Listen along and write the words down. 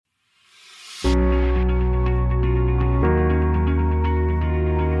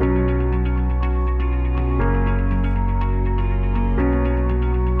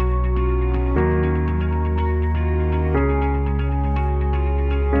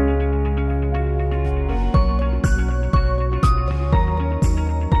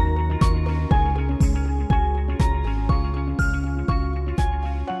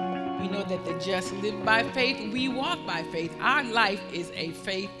by faith, we walk by faith. Our life is a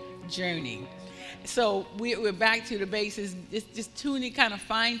faith journey. So we're back to the basics, just tuning, kind of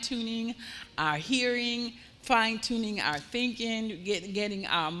fine-tuning our hearing, fine-tuning our thinking, getting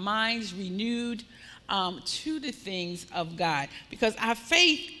our minds renewed to the things of God. Because our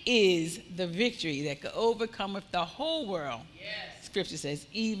faith is the victory that could overcome the whole world. Yes. Scripture says,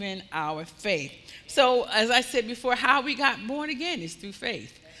 even our faith. So, as I said before, how we got born again is through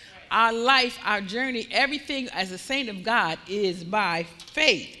faith. Our life, our journey, everything as a saint of God is by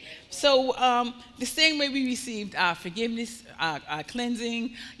faith. So the same way we received our forgiveness, our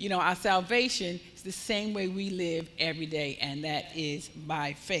cleansing, our salvation, is the same way we live every day, and that is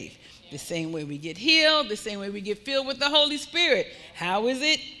by faith. The same way we get healed, the same way we get filled with the Holy Spirit. How is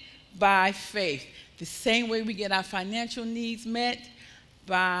it? By faith. The same way we get our financial needs met,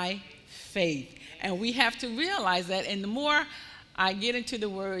 by faith. And we have to realize that, and the more I get into the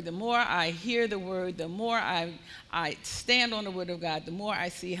Word, the more I hear the Word, the more I stand on the Word of God, the more I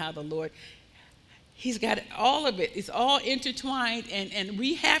see how the Lord, He's got all of it. It's all intertwined, and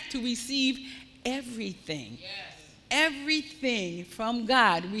we have to receive everything. Yes. Everything from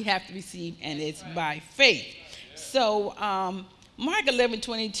God we have to receive, and it's by faith. So Mark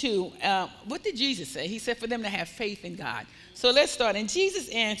 11:22, what did Jesus say? He said for them to have faith in God. So let's start. And Jesus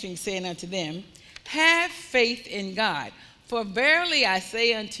answering, saying unto them, have faith in God. For verily I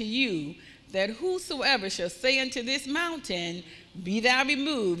say unto you, that whosoever shall say unto this mountain, be thou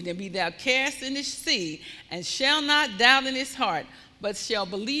removed, and be thou cast in the sea, and shall not doubt in his heart, but shall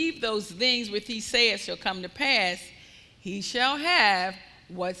believe those things which he saith shall come to pass, he shall have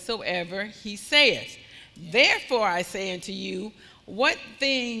whatsoever he saith. Therefore I say unto you, what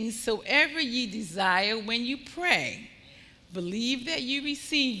things soever ye desire when you pray, believe that you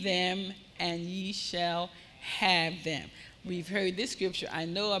receive them, and ye shall have them. We've heard this scripture, I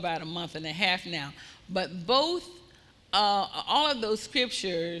know, about a month and a half now. But both, all of those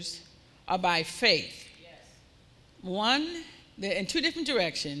scriptures are by faith. Yes. One, they're in two different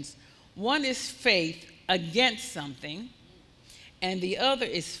directions. One is faith against something, and the other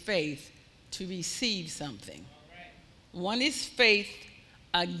is faith to receive something. Right. One is faith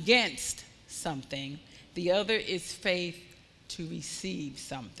against something. The other is faith to receive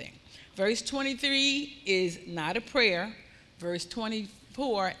something. Verse 23 is not a prayer. Verse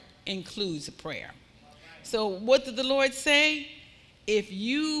 24 includes a prayer. So what did the Lord say? If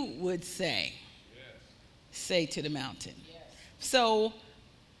you would say, say to the mountain. Yes. So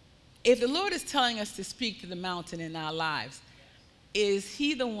if the Lord is telling us to speak to the mountain in our lives, is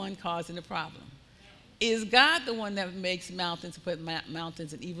he the one causing the problem? Is God the one that makes mountains, put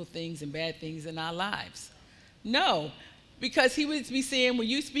mountains and evil things and bad things in our lives? No, because he would be saying, well,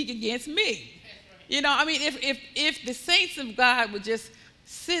 you speak against me. If the saints of God would just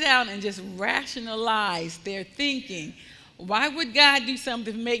sit down and just rationalize their thinking, why would God do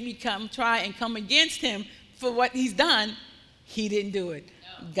something to make me try and come against him for what he's done? He didn't do it.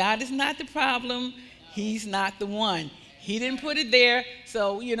 No. God is not the problem. No. He's not the one. He didn't put it there.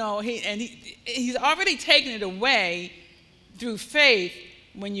 So, he's already taken it away through faith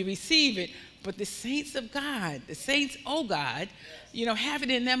when you receive it. But the saints of God, the saints, oh God, have it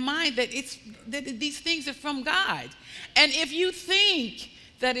in their mind that these things are from God. And if you think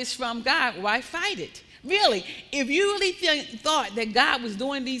that it's from God, why fight it? Really, if you really thought that God was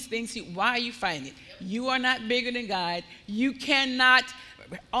doing these things, why are you fighting it? You are not bigger than God. You cannot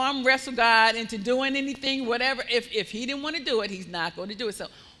arm wrestle God into doing anything, whatever. If he didn't want to do it, he's not going to do it. So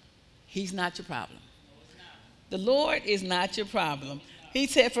he's not your problem. The Lord is not your problem. He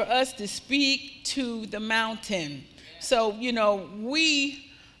said for us to speak to the mountain. So,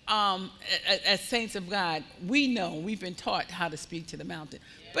 we, as saints of God, we know, we've been taught how to speak to the mountain.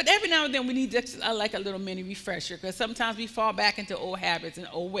 But every now and then we need like a little mini refresher, because sometimes we fall back into old habits and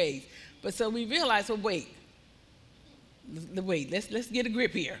old ways. But so we realize, wait, let's get a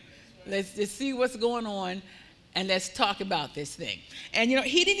grip here. Let's just see what's going on, and let's talk about this thing. And,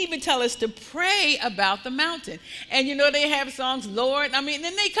 he didn't even tell us to pray about the mountain. And, they have songs, Lord. Then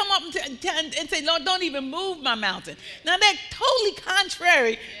they come up and say, Lord, don't even move my mountain. Now, that's totally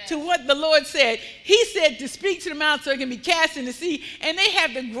contrary to what the Lord said. He said to speak to the mountain so it can be cast in the sea. And they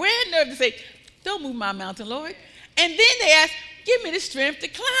have the grand nerve to say, don't move my mountain, Lord. And then they ask, give me the strength to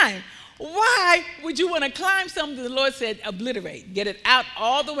climb. Why would you want to climb something the Lord said, obliterate, get it out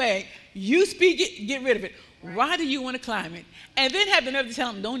all the way? You speak it, get rid of it. Right. Why do you want to climb it? And then have the nerve to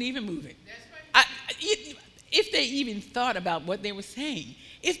tell them, don't even move it. That's right. If they even thought about what they were saying.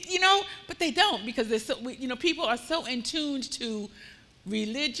 But they don't, because they're so, people are so in tune to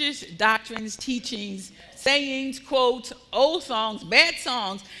religious doctrines, teachings, sayings, quotes, old songs, bad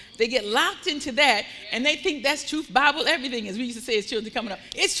songs. They get locked into that, and they think that's truth, Bible, everything, as we used to say as children coming up.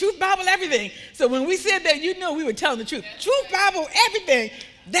 It's truth, Bible, everything. So when we said that, we were telling the truth. Truth, Bible, everything.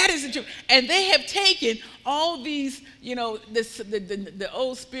 That is the truth. And they have taken all these, the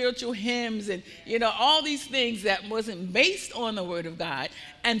old spiritual hymns and, all these things that wasn't based on the Word of God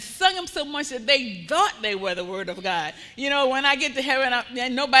and sung them so much that they thought they were the Word of God. When I get to heaven,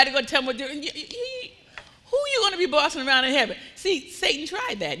 and nobody going to tell me what to do. Who are you going to be bossing around in heaven? See, Satan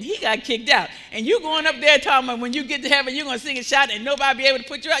tried that, and he got kicked out. And you going up there talking about when you get to heaven, you're going to sing and shout, and nobody be able to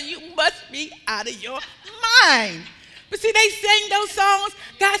put you out. You must be out of your mind. But see, they sang those songs,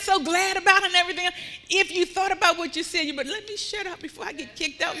 got so glad about it and everything. If you thought about what you said, but let me shut up before I get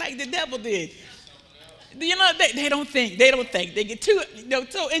kicked out like the devil did. They don't think. They get too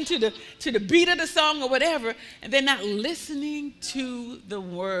so into the beat of the song or whatever, and they're not listening to the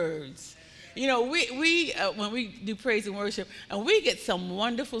words. We when we do praise and worship, and we get some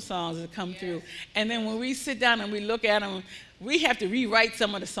wonderful songs that come through, and then when we sit down and we look at them, we have to rewrite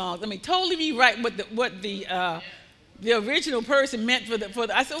some of the songs. Totally rewrite what the original person meant for the.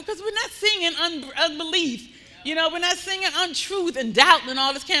 I said, because we're not singing unbelief. We're not singing untruth and doubt and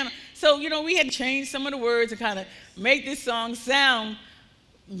all this kind of. So, we had to change some of the words and kind of make this song sound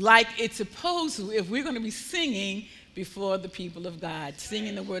like it's supposed to if we're going to be singing before the people of God,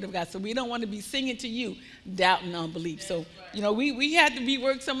 singing the Word of God. So we don't want to be singing to you doubt and unbelief. So, we had to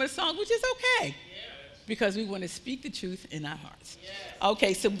rework some of the songs, which is okay. Because we want to speak the truth in our hearts. Yes.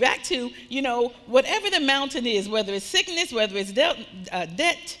 Okay, so back to, whatever the mountain is, whether it's sickness, whether it's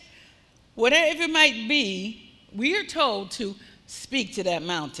debt, whatever it might be, we are told to speak to that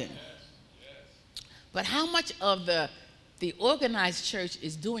mountain. Yes. But how much of the organized church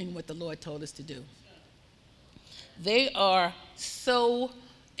is doing what the Lord told us to do? They are so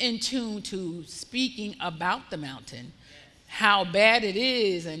in tune to speaking about the mountain, how bad it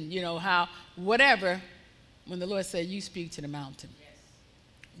is, and, how whatever. When the Lord said, you speak to the mountain. Yes.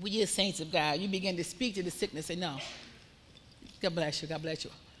 We as saints of God, you begin to speak to the sickness. Say, no. God bless you. God bless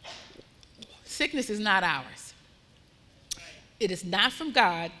you. Sickness is not ours. It is not from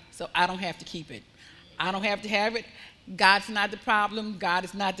God, so I don't have to keep it. I don't have to have it. God's not the problem. God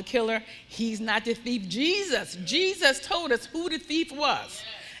is not the killer. He's not the thief. Jesus told us who the thief was.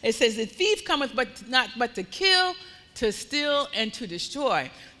 It says the thief cometh but to kill, to steal, and to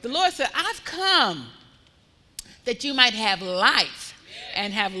destroy. The Lord said, I've come that you might have life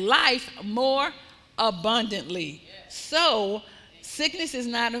and have life more abundantly. So, sickness is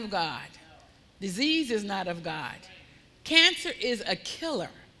not of God. Disease is not of God. Cancer is a killer.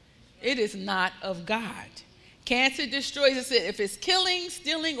 It is not of God. Cancer destroys us. If it's killing,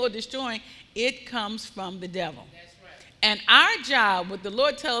 stealing, or destroying, it comes from the devil. And our job, what the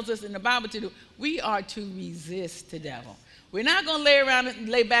Lord tells us in the Bible to do, we are to resist the devil. We're not going to lay around and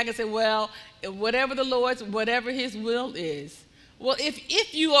lay back and say, well, whatever his will is. Well,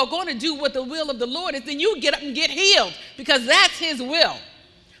 if you are going to do what the will of the Lord is, then you get up and get healed because that's his will.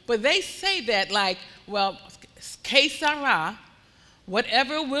 But they say that like, well, que sera,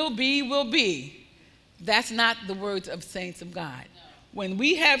 whatever will be, will be. That's not the words of saints of God. When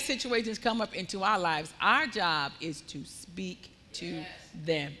we have situations come up into our lives, our job is to speak to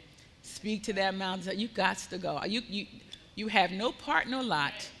them. Speak to that mountain. You got to go. You have no part, no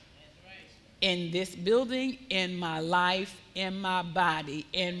lot in this building, in my life, in my body,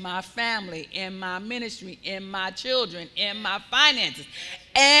 in my family, in my ministry, in my children, in my finances.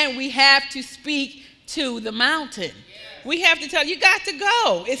 And we have to speak to the mountain. We have to tell you got to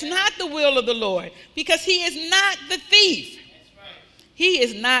go. It's not the will of the Lord because he is not the thief. He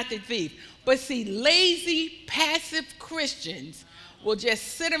is not the thief. But see, lazy, passive Christians will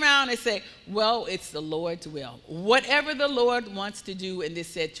just sit around and say, well, it's the Lord's will. Whatever the Lord wants to do in this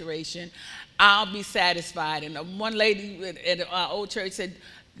situation, I'll be satisfied. And one lady at our old church said,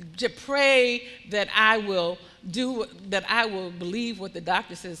 to pray that I will believe what the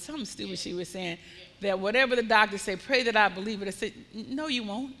doctor says. Something stupid she was saying, that whatever the doctor said, pray that I believe it. I said, no, you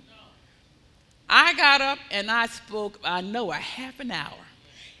won't. I got up and I spoke, a half an hour.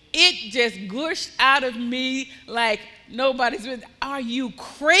 It just gushed out of me like nobody's been. Are you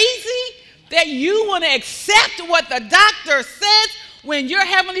crazy that you want to accept what the doctor says when your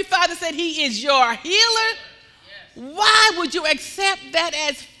Heavenly Father said he is your healer? Why would you accept that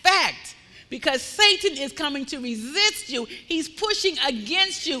as fact? Because Satan is coming to resist you. He's pushing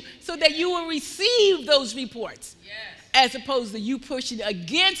against you so that you will receive those reports. As opposed to you pushing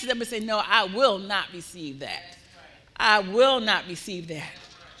against them and saying, no, I will not receive that. I will not receive that.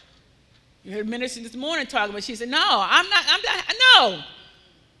 You heard minister this morning talking about. She said, "No, I'm not. No."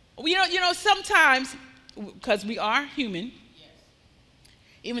 Sometimes because we are human,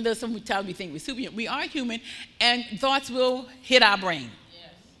 even though sometimes we think we're superhuman, we are human, and thoughts will hit our brain,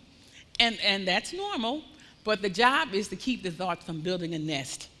 and that's normal. But the job is to keep the thoughts from building a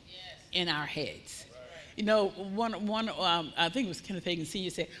nest in our heads. One I think it was Kenneth Hagin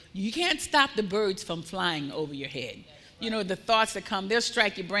Sr. said, you can't stop the birds from flying over your head. The thoughts that come, they'll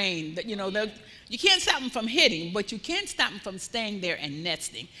strike your brain. You can't stop them from hitting, but you can stop them from staying there and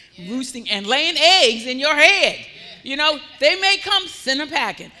nesting, roosting, and laying eggs in your head. They may come, send them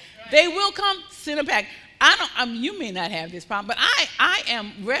packing. They will come, send them packing. You may not have this problem, but I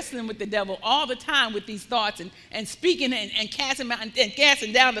am wrestling with the devil all the time with these thoughts and speaking and casting out and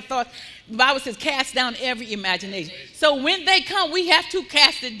casting down the thoughts. The Bible says cast down every imagination. So when they come, we have to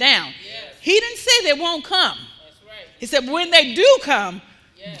cast it down. Yes. He didn't say they won't come. That's right. He said when they do come,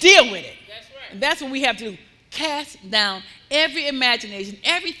 deal with it. That's right. And that's what we have to do. Cast down every imagination,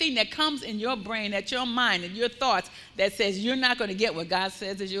 everything that comes in your brain, at your mind, and your thoughts that says you're not going to get what God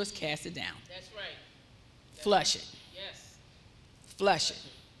says is yours, cast it down. That's right. Flush it. Yes. Flush it.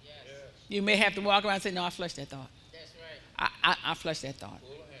 Yes. You may have to walk around and say, no, I flushed that thought. That's right. I flushed that thought.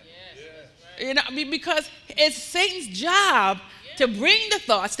 Yes. That's right. Because it's Satan's job to bring the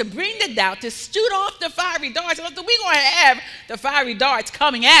thoughts, to bring the doubt, to shoot off the fiery darts. We're going to have the fiery darts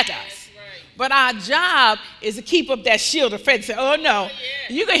coming at us. But our job is to keep up that shield of faith and say, oh, no,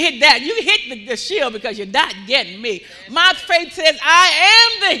 you can hit that. You can hit the shield because you're not getting me. My faith says,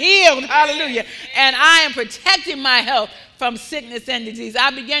 I am the healed, hallelujah, and I am protecting my health from sickness and disease. I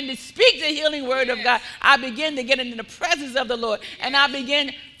begin to speak the healing word of God. I begin to get into the presence of the Lord, and I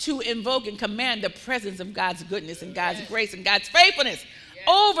begin to invoke and command the presence of God's goodness and God's grace and God's faithfulness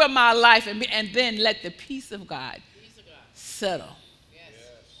over my life, and then let the peace of God settle.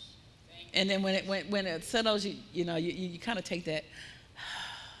 And then when it settles, you kind of take that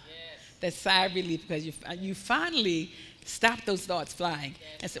sigh of relief because you finally stop those thoughts flying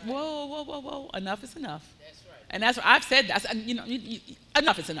and say, whoa, enough is enough. That's right. And that's what I've said.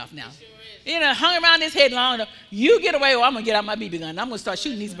 Enough is enough now. Hung around this head long enough. You get away, or I'm going to get out my BB gun. I'm going to start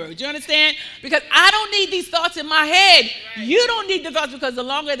shooting these birds. You understand? Because I don't need these thoughts in my head. Right. You don't need the thoughts because the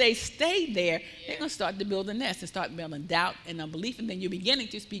longer they stay there, they're going to start to build a nest and start building doubt and unbelief, and then you're beginning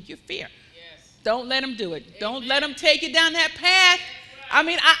to speak your fear. Don't let them do it. Don't let them take you down that path. I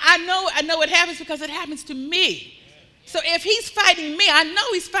mean, I know it happens because it happens to me. So if he's fighting me, I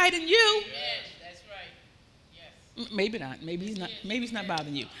know he's fighting you. Yes, that's right. Yes. Maybe not. Maybe he's not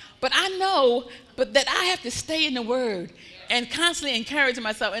bothering you. But I know, that I have to stay in the Word and constantly encourage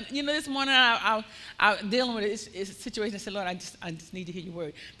myself. And this morning I dealing with a situation. I said, Lord, I just need to hear your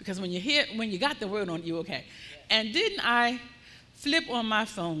Word because when you got the Word on, you okay. And didn't I flip on my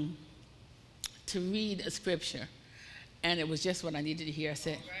phone to read a scripture, and it was just what I needed to hear. I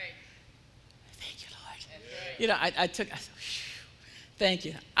said, thank you, Lord. Right. I said, thank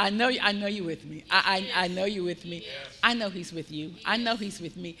you. I know you're with me. I know you're with me. Yes. I know he's with you. Yes. I know he's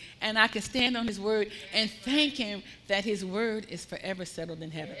with me. And I can stand on his word and thank him that his word is forever settled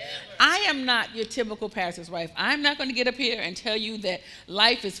in heaven. Yes. I am not your typical pastor's wife. I'm not going to get up here and tell you that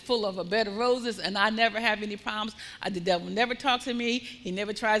life is full of a bed of roses and I never have any problems. The devil never talks to me. He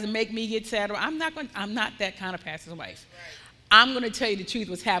never tries to make me get sad. I'm not that kind of pastor's wife. Right. I'm going to tell you the truth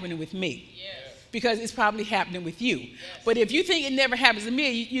what's happening with me. Yes. Because it's probably happening with you. Yes. But if you think it never happens to me,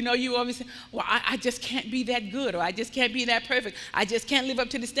 you always say, well, I just can't be that good, or I just can't be that perfect. I just can't live up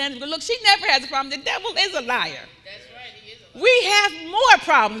to the standards. But look, she never has a problem. The devil is a liar. That's right, he is a liar. We have more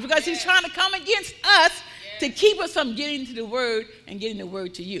problems because he's trying to come against us to keep us from getting to the word and getting the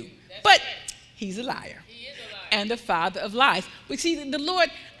word to you. But he's a liar. He is a liar. And the father of lies. But see, the Lord,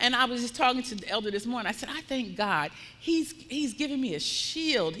 and I was just talking to the elder this morning, I said, I thank God. He's giving me a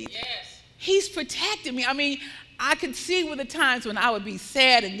shield. He's protected me. I mean, I could see with the times when I would be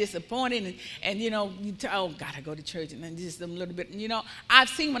sad and disappointed and oh, God, I go to church and then just a little bit. I've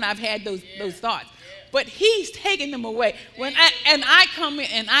seen when I've had those thoughts. But he's taken them away. I come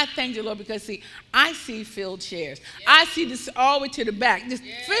in and I thank the Lord because, see, I see filled chairs. I see this all the way to the back, just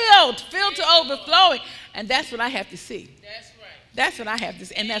filled to overflowing. And that's what I have to see. That's what I have to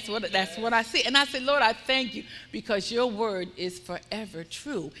say, and that's what I see. And I said, Lord, I thank you because your word is forever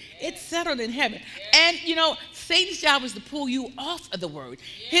true. It's settled in heaven. And, Satan's job is to pull you off of the word.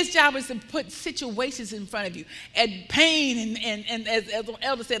 His job is to put situations in front of you, and pain and as the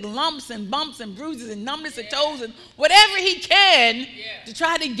elder said, lumps and bumps and bruises and numbness of toes and whatever he can to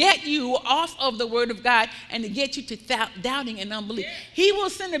try to get you off of the word of God and to get you to doubting and unbelief. He will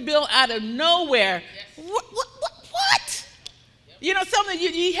send a bill out of nowhere. What? You know, something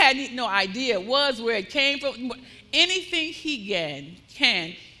you had no idea was where it came from. Anything he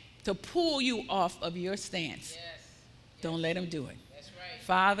can to pull you off of your stance. Don't let him do it.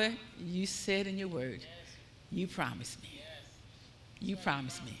 Father, you said in your word, you promised me. You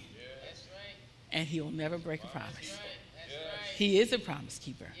promised me. And he'll never break a promise. He is a promise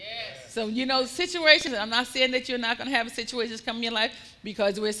keeper. So, you know, situations, I'm not saying that you're not going to have situations come in your life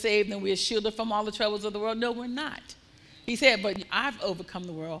because we're saved and we're shielded from all the troubles of the world. No, we're not. He said, but I've overcome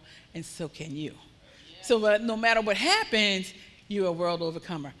the world, and so can you. So no matter what happens, you're a world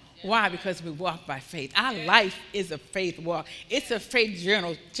overcomer. Why? Because we walk by faith. Our life is a faith walk. It's a faith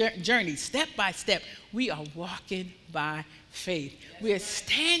journey, step by step. We are walking by faith. We are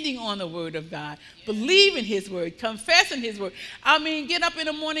standing on the word of God, believing his word, confessing his word. I mean, get up in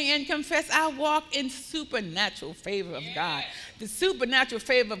the morning and confess. I walk in supernatural favor of God. The supernatural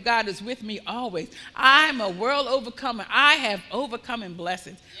favor of God is with me always. I'm a world overcomer. I have overcoming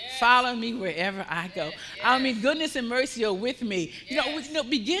blessings. Follow me wherever I go. I mean, goodness and mercy are with me. You know,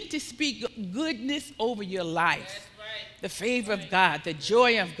 begin to speak goodness over your life. The favor of God, the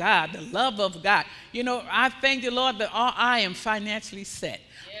joy of God, the love of God. You know, I thank the Lord that I am financially set.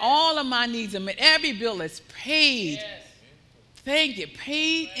 All of my needs are met. Every bill is paid. Thank you.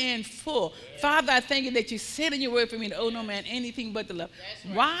 Paid in full. Father, I thank you that you said in your word for me to owe no man anything but the love.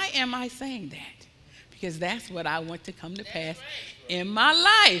 Why am I saying that? Because that's what I want to come to pass in my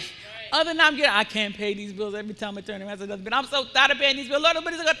life. Other than I can't pay these bills every time I turn around. But I'm so tired of paying these bills. Lord,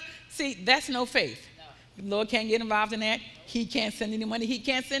 nobody's going to. See, that's no faith. The Lord can't get involved in that. He can't send any money. He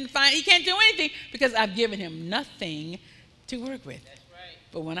can't send fine. He can't do anything because I've given him nothing to work with. That's right.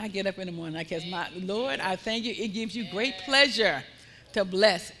 But when I get up in the morning, I guess my Lord, I thank you. It gives you great pleasure to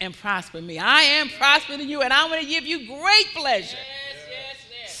bless and prosper me. I am prospering you, and I want to give you great pleasure.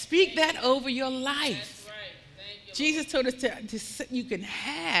 Speak that over your life. Right. You, Jesus told us to you can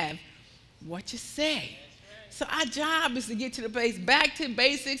have what you say. So our job is to get to the base, back to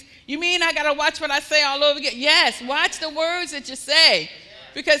basics. You mean I got to watch what I say all over again? Yes, watch the words that you say.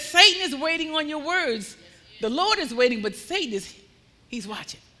 Because Satan is waiting on your words. The Lord is waiting, but Satan he's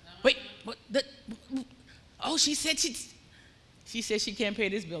watching. Wait, she said she can't pay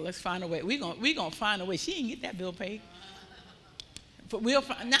this bill. Let's find a way. We're gonna find a way. She didn't get that bill paid. But we'll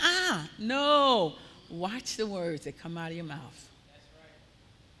find, no. Watch the words that come out of your mouth.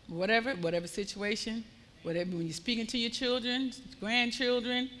 Whatever situation. Whatever, when you're speaking to your children,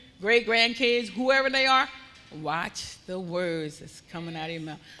 grandchildren, great-grandkids, whoever they are, watch the words that's coming out of your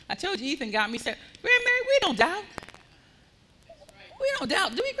mouth. I told you, Ethan got me said, Grandmary, we don't doubt. We don't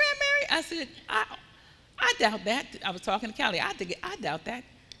doubt. Do we, Grandmary? I said, I doubt that. I was talking to Callie. I doubt that.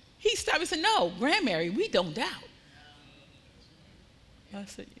 He stopped and said, no, Grandmary, we don't doubt. I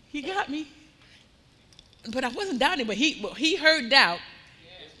said, he got me. But I wasn't doubting, but he heard doubt,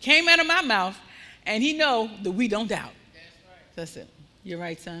 came out of my mouth, and he know that we don't doubt. So I said, you're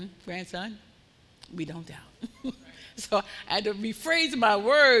right, son, grandson, we don't doubt. So I had to rephrase my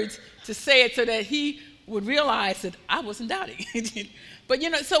words to say it so that he would realize that I wasn't doubting. But,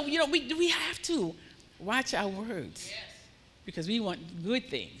 we have to watch our words because we want good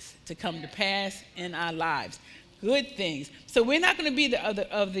things to come to pass in our lives. Good things. So we're not going to be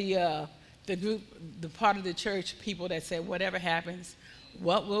the group, the part of the church people that say whatever happens,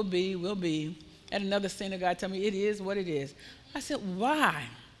 what will be, will be. And another synagogue told me, it is what it is. I said, why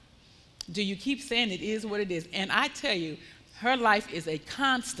do you keep saying it is what it is? And I tell you, her life is a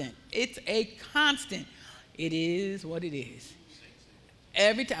constant. It's a constant. It is what it is.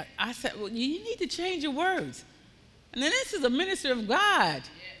 Every time. I said, well, you need to change your words. And then this is a minister of God.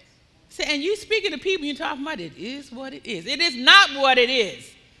 Yes. And you speaking to people, you're talking about it is what it is. It is not what it is.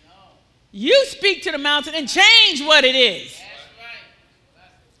 No. You speak to the mountain and change what it is. That's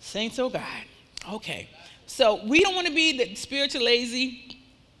right. Saints of God. Okay, so we don't want to be the spiritual lazy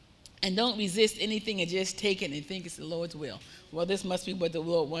and don't resist anything and just take it and think it's the Lord's will. Well, this must be what the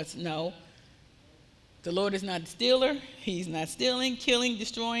Lord wants. No, the Lord is not a stealer. He's not stealing, killing,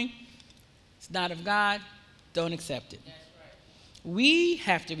 destroying. It's not of God. Don't accept it. That's right. We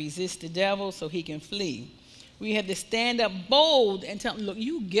have to resist the devil so he can flee. We have to stand up bold and tell him, look,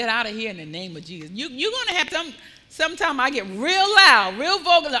 you get out of here in the name of Jesus. You're going to have sometime I get real loud, real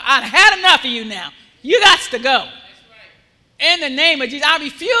vocal. I've had enough of you now. You got to go. That's right. In the name of Jesus. I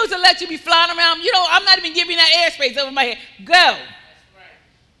refuse to let you be flying around. I'm not even giving you that airspace over my head. Go. That's right.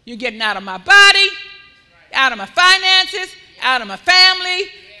 You're getting out of my body, out of my finances, out of my family,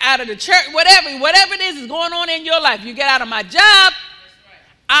 out of the church, whatever it is going on in your life. You get out of my job.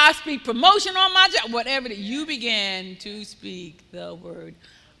 I speak promotion on my job. Whatever it is, you begin to speak the word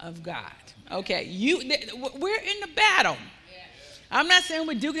of God. Okay, we're in the battle. I'm not saying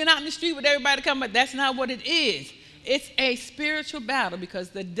we're duking it out in the street with everybody coming, but that's not what it is. It's a spiritual battle because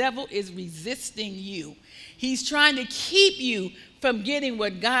the devil is resisting you. He's trying to keep you from getting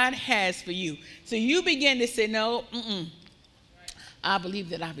what God has for you. So you begin to say, no, I believe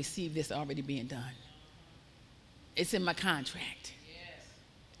that I received this already being done. It's in my contract.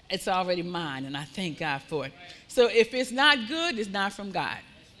 It's already mine, and I thank God for it. So if it's not good, it's not from God.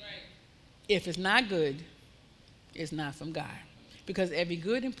 If it's not good, it's not from God. Because every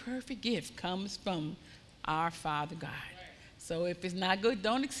good and perfect gift comes from our Father God. So if it's not good,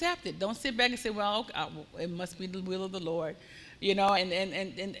 don't accept it. Don't sit back and say, well, it must be the will of the Lord. You know,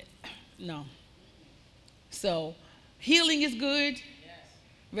 and no. So healing is good.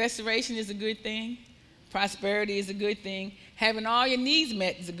 Restoration is a good thing. Prosperity is a good thing. Having all your needs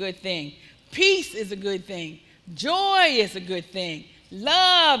met is a good thing. Peace is a good thing. Joy is a good thing.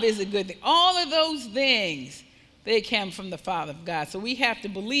 Love is a good thing. All of those things, they come from the Father of God. So we have to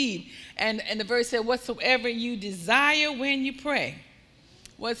believe. And the verse said, whatsoever you desire when you pray.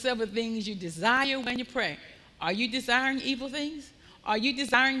 Whatsoever things you desire when you pray. Are you desiring evil things? Are you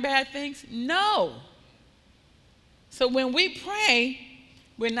desiring bad things? No. So when we pray,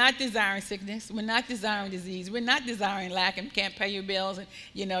 we're not desiring sickness. We're not desiring disease. We're not desiring lack and can't pay your bills. And,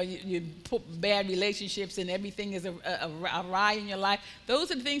 you put bad relationships and everything is awry in your life.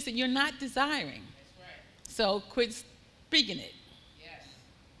 Those are the things that you're not desiring. That's right. So quit speaking it. Yes.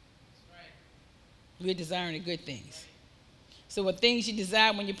 That's right. We're desiring the good things. So what things you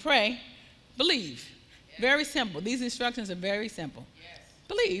desire when you pray, believe. Yes. Very simple. These instructions are very simple. Yes.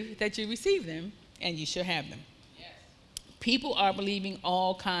 Believe that you receive them and you shall have them. People are believing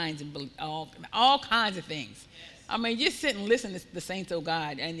all kinds of things. Yes. I mean, just sit and listen to the saints of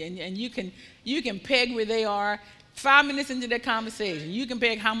God, and you can peg where they are 5 minutes into their conversation. You can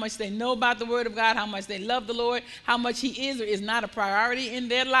peg how much they know about the Word of God, how much they love the Lord, how much He is or is not a priority in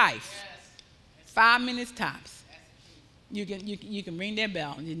their life. Yes. 5 minutes tops. You can ring their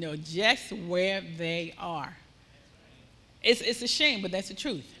bell, and you know just where they are. It's a shame, but that's the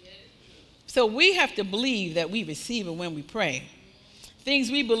truth. So we have to believe that we receive it when we pray. Things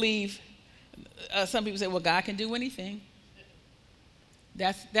we believe, some people say, well, God can do anything.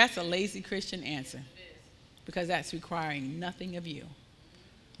 That's a lazy Christian answer because that's requiring nothing of you.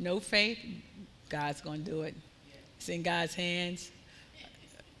 No faith, God's going to do it. It's in God's hands.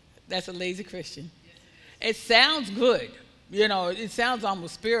 That's a lazy Christian. It sounds good. It sounds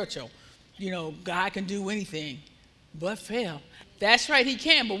almost spiritual. God can do anything but fail. That's right, He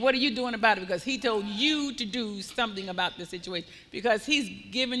can, but what are you doing about it? Because He told you to do something about the situation. Because He's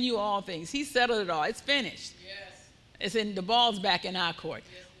given you all things. He settled it all. It's finished. Yes. It's in the ball's back in our court.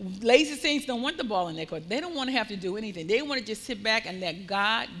 Yes. Lazy saints don't want the ball in their court. They don't want to have to do anything. They want to just sit back and let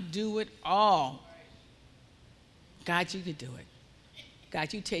God do it all. God, you could do it.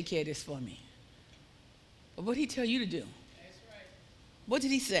 God, you take care of this for me. But what did He tell you to do? That's right. What did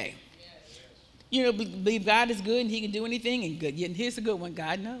He say? Believe God is good and He can do anything and good. And here's the good one.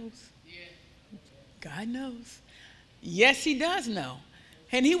 God knows. Yeah. God knows. Yes, He does know.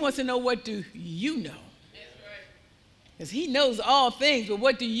 And He wants to know, what do you know? Because He knows all things, but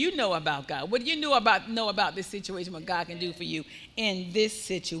what do you know about God? What do you know about this situation, what God can do for you in this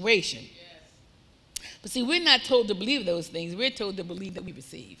situation? Yes. But see, we're not told to believe those things. We're told to believe that we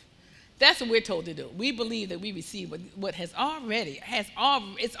receive. That's what we're told to do. We believe that we receive what it's already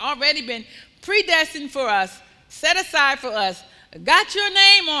been predestined for us, set aside for us, got your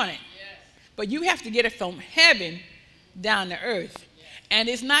name on it. Yes. But you have to get it from heaven down to earth. Yes. And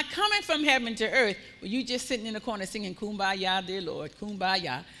it's not coming from heaven to earth where you just sitting in the corner singing, Kumbaya, dear Lord,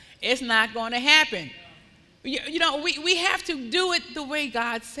 Kumbaya. It's not going to happen. No. We have to do it the way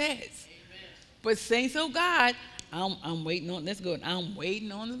God says. Amen. But saints of God, I'm waiting on, let's go. I'm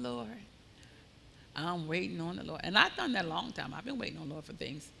waiting on the Lord. I'm waiting on the Lord. And I've done that a long time. I've been waiting on the Lord for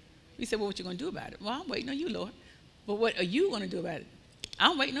things. We said, well, what you going to do about it? Well, I'm waiting on you, Lord. But what are you going to do about it?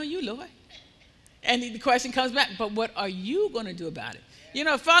 I'm waiting on you, Lord. And the question comes back, but what are you going to do about it?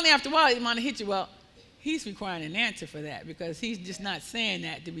 Finally, after a while, it might hit you. Well, He's requiring an answer for that because He's just not saying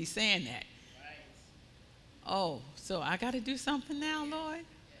that to be saying that. Oh, so I got to do something now, Lord?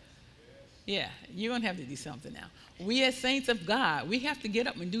 Yeah, you're going to have to do something now. We as saints of God, we have to get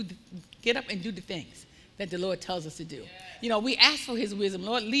up and do the things that the Lord tells us to do. We ask for His wisdom.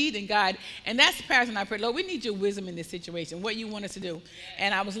 Lord, lead and guide. And that's the pastor and I pray, Lord, we need your wisdom in this situation, what you want us to do.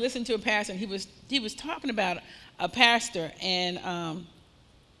 And I was listening to a pastor, and he was talking about a pastor, and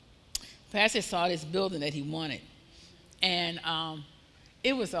pastor saw this building that he wanted. And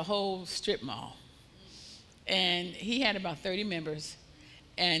it was a whole strip mall. And he had about 30 members.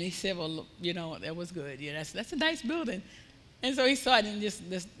 And he said, well, that was good. Yeah, that's a nice building. And so he saw it and just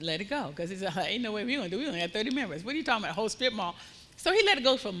let it go. Because he said, ain't no way we're going to do it. We only had 30 members. What are you talking about? A whole strip mall. So he let it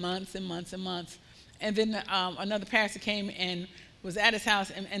go for months and months and months. And then another pastor came and was at his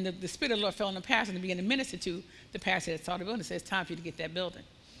house. And the Spirit of the Lord fell on the pastor and began to minister to the pastor that saw the building and said, it's time for you to get that building.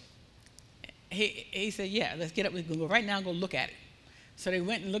 He said, yeah, let's get up. We're going to go right now and go look at it. So they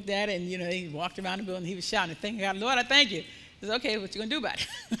went and looked at it. And, they walked around the building. He was shouting, thank God, Lord, I thank you. He said, okay, what you going to do about it?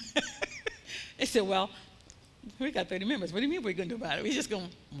 They said, well, we got 30 members. What do you mean we're going to do about it? We're just going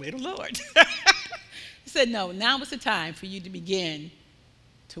to wait on the Lord. He said, no, now is the time for you to begin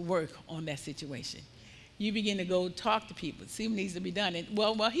to work on that situation. You begin to go talk to people, see what needs to be done. And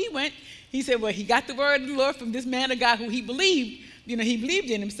well, he went. He said, well, he got the word of the Lord from this man of God who he believed. He believed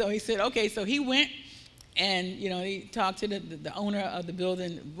in him. So he said, okay. So he went and, he talked to the owner of the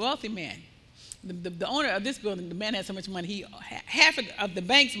building, wealthy man. The owner of this building, the man had so much money, half of the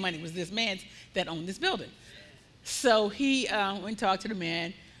bank's money was this man's that owned this building. So he went and talked to the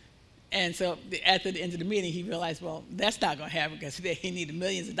man, and so at the end of the meeting, he realized, well, that's not going to happen because he needed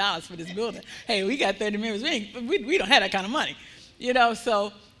millions of dollars for this building. Hey, we got 30 members. We don't have that kind of money.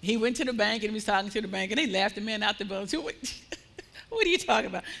 So he went to the bank, and he was talking to the bank, and they laughed the man out the building. So what are you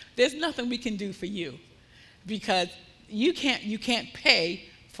talking about? There's nothing we can do for you because you can't pay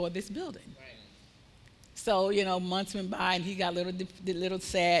for this building. So, months went by, and he got a little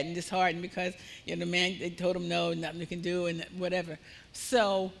sad and disheartened because, the man, they told him no, nothing we can do, and whatever.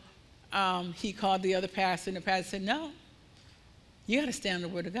 So he called the other pastor, and the pastor said, no, you got to stand on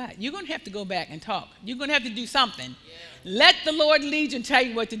the word of God. You're going to have to go back and talk. You're going to have to do something. Yeah. Let the Lord lead you and tell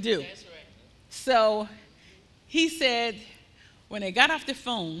you what to do. That's right. So he said when they got off the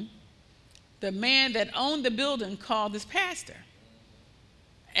phone, the man that owned the building called this pastor.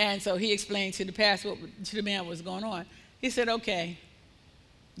 And so he explained to the pastor, to the man what was going on. He said, okay.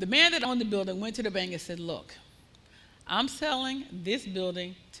 The man that owned the building went to the bank and said, look, I'm selling this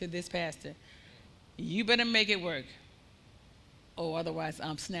building to this pastor. You better make it work, or otherwise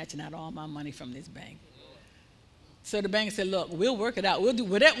I'm snatching out all my money from this bank. So the bank said, look, we'll work it out. We'll do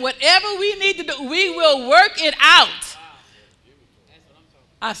whatever we need to do. We will work it out.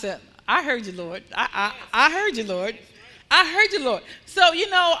 I said, I heard you, Lord. I heard you, Lord. I heard you, Lord. So,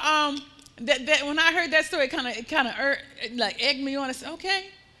 that when I heard that story, it kind of egged me on. I said, okay,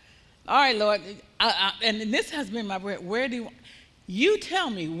 all right, Lord. And this has been my prayer. Where do you tell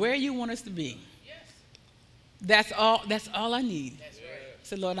me where you want us to be? Yes. That's all I need. That's right.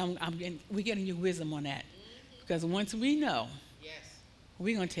 So, Lord, we're getting your wisdom on that, because once we know, yes,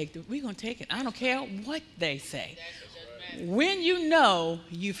 we're gonna take it. I don't care what they say. When you know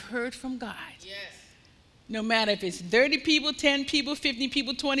you've heard from God. Yes. No matter if it's 30 people, 10 people, 50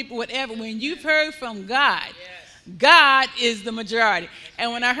 people, 20 people, whatever, when you've heard from God, yes, God is the majority.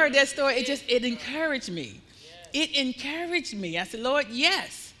 And when I heard that story, it encouraged me. Yes. It encouraged me. I said, Lord,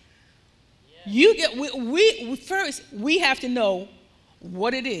 yes. Yes. We have to know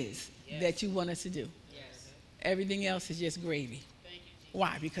what it is, yes, that you want us to do. Yes. Everything else is just gravy.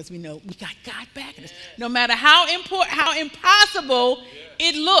 Why? Because we know we got God backing us. No matter how impossible, yes,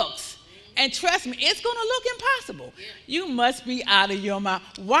 it looks. And trust me, it's going to look impossible. Yeah. You must be out of your mind.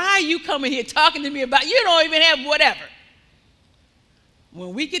 Why are you coming here talking to me about, you don't even have whatever?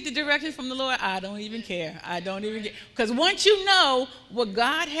 When we get the direction from the Lord, I don't even care. I don't even care. Because once you know what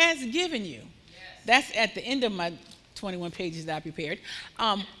God has given you, yes, that's at the end of my 21 pages that I prepared.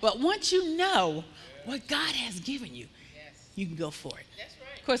 But once you know what God has given you, yes, you can go for it. That's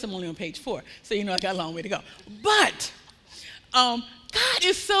right. Of course, I'm only on page 4, so I got a long way to go. But God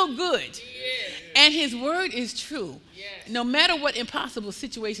is so good, and his word is true. Yes. No matter what impossible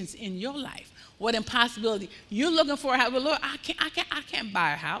situations in your life, what impossibility you're looking for a house. Well, Lord, I can't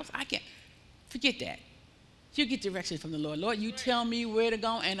buy a house. I can't. Forget that. You get direction from the Lord. Lord, you tell me where to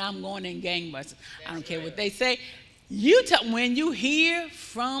go, and I'm going in gangbusters. I don't care what they say. You tell when you hear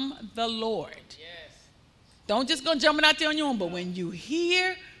from the Lord. Yes. Don't just go jumping out there on your own, but when you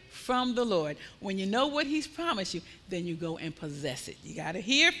hear from the Lord, when you know what he's promised you, then you go and possess it. You got to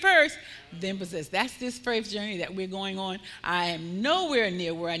hear first, then possess. That's this faith journey that we're going on. I am nowhere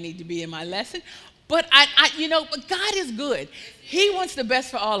near where I need to be in my lesson, but but God is good. He wants the best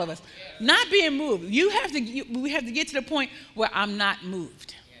for all of us. Not being moved. We have to get to the point where I'm not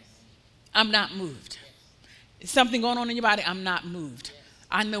moved. I'm not moved. Something going on in your body, I'm not moved.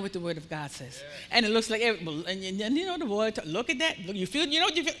 I know what the word of God says. And it looks like, the word, look at that. You feel,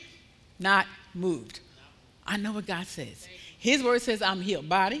 what you feel? Not moved. I know what God says. His word says I'm healed.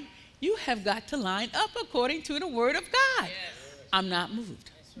 Body, you have got to line up according to the word of God. Yes. I'm not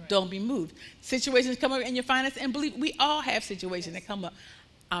moved. Right. Don't be moved. Situations come up in your finance, and believe we all have situations that come up.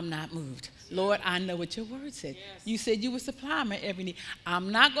 I'm not moved. Lord, I know what your word said. You said you would supply my every need.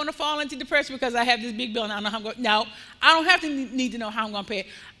 I'm not going to fall into depression because I have this big bill and I don't know how I'm going to. No, I don't have to need to know how I'm going to pay it.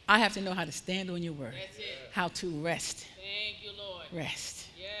 I have to know how to stand on your word. How to rest. Thank you, Lord. Rest.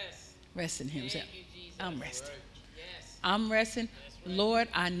 Yes. Rest in him. Thank you, Jesus. I'm resting. Yes. I'm resting. Lord,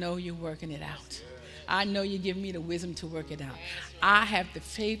 I know you're working it out. I know you're giving me the wisdom to work it out. I have the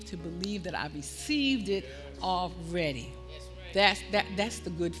faith to believe that I received it already. That's the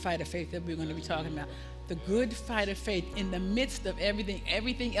good fight of faith that we're going to be talking about. The good fight of faith in the midst of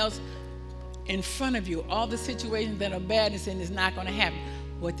everything else in front of you, all the situations that are bad and sin is not going to happen.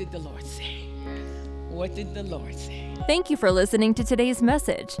 What did the Lord say? What did the Lord say? Thank you for listening to today's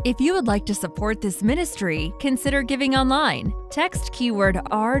message. If you would like to support this ministry, consider giving online. Text keyword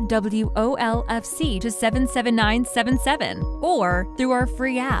RWOLFC to 77977 or through our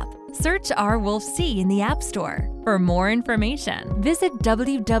free app. Search R Wolf C in the App Store. For more information, visit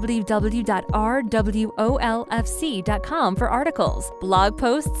www.rwolfc.com for articles, blog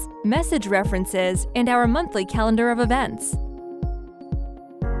posts, message references, and our monthly calendar of events.